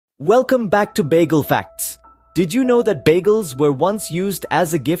Welcome back to Bagel Facts. Did you know that bagels were once used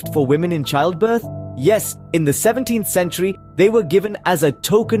as a gift for women in childbirth? Yes, in the 17th century, they were given as a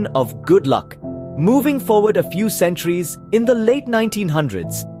token of good luck. Moving forward a few centuries, in the late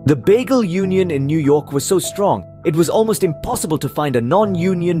 1900s, the bagel union in New York was so strong, it was almost impossible to find a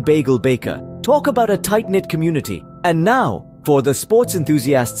non-union bagel baker. Talk about a tight-knit community. And now, for the sports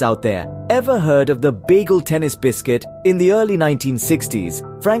enthusiasts out there, ever heard of the bagel tennis biscuit? In the early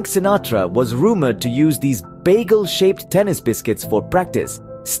 1960s, Frank Sinatra was rumored to use these bagel-shaped tennis biscuits for practice.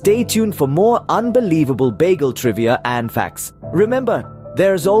 Stay tuned for more unbelievable bagel trivia and facts. Remember,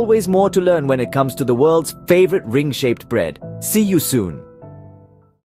 there's always more to learn when it comes to the world's favorite ring-shaped bread. See you soon.